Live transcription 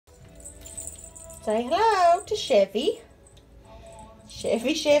Say hello to Chevy.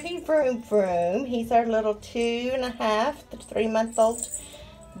 Chevy, vroom, vroom. He's our little 2.5 to 3-month-old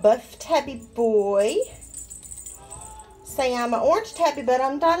buff tabby boy. Say I'm an orange tabby, but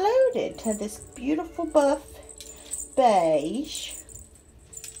I'm diluted to this beautiful buff beige.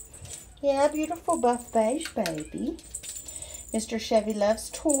 Yeah, beautiful buff beige baby. Mr. Chevy loves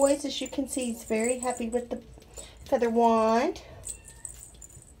toys. As you can see, he's very happy with the feather wand.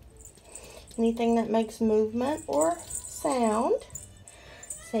 Anything that makes movement or sound.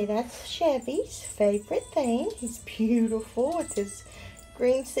 Say that's Chevy's favorite thing. He's beautiful with his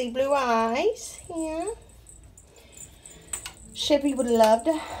green sea blue eyes. Yeah. Chevy would love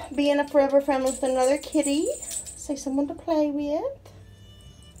to be in a forever family with another kitty. Say someone to play with.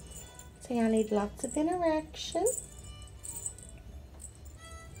 Say I need lots of interaction.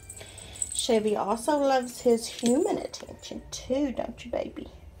 Chevy also loves his human attention too, don't you, baby?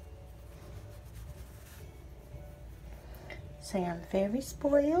 Say I'm very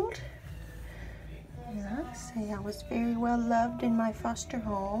spoiled. Yeah, say I was very well loved in my foster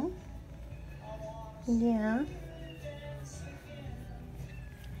home. Yeah.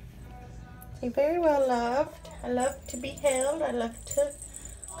 Say very well loved. I love to be held. I love to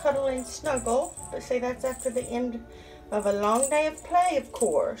cuddle and snuggle. But say that's after the end of a long day of play, of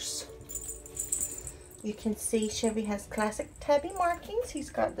course. You can see Chevy has classic tabby markings. He's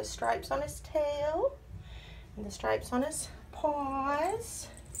got the stripes on his tail and the stripes on his paws,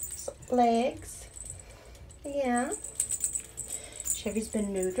 legs. Yeah. Chevy's been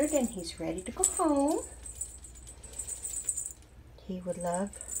neutered and he's ready to go home. He would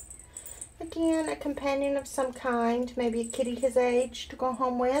love, again, a companion of some kind, maybe a kitty his age to go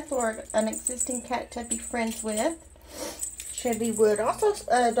home with, or an existing cat to be friends with. Chevy would also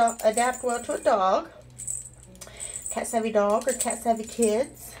adapt well to a dog. Cat savvy dog or cat savvy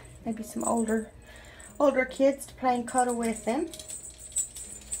kids. Maybe some older kids to play and cuddle with him.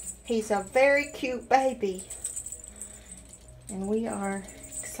 He's a very cute baby. And we are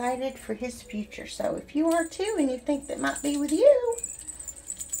excited for his future. So if you are too and you think that might be with you,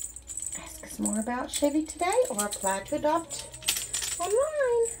 ask us more about Chevy today or apply to adopt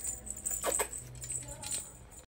online.